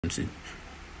See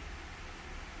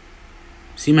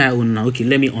my own now. Okay,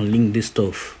 let me unlink this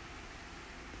stuff.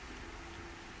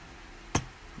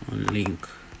 Unlink.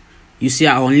 You see,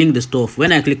 I unlink the stuff.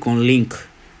 When I click on link,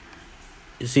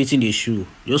 it's hitting the issue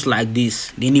just like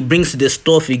this. Then it brings the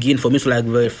stuff again for me to like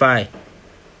verify.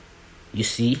 You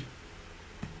see?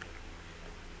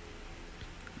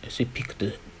 Let's say pick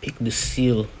the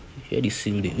seal. Here the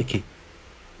seal there. Okay.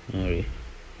 Alright.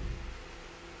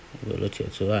 Well,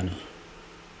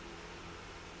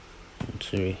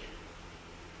 sorry.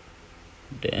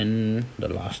 Then the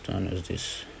last one is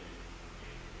this.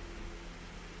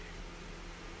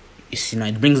 You see now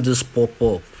it brings this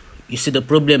pop-up. You see the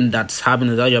problem that's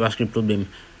happening is that JavaScript problem.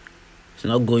 It's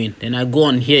not going. Then I go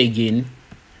on here again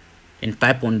and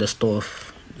type on the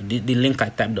stuff. The link I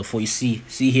typed before. You see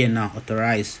here now,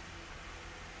 authorize.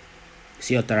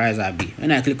 See authorize AB.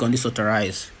 When I click on this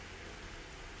authorize,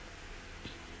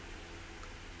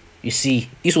 you see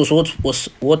this was what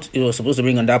it was supposed to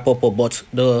bring on that pop-up, but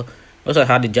the also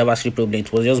had the JavaScript problem.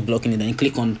 It was just blocking it. Then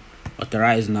click on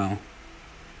authorize now.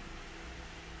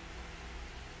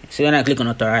 See when I click on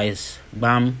authorize,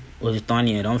 bam, was it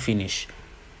here? Don't finish.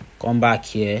 Come back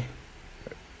here,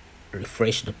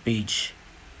 refresh the page.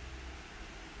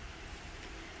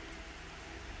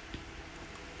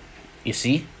 You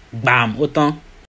see, bam, autant.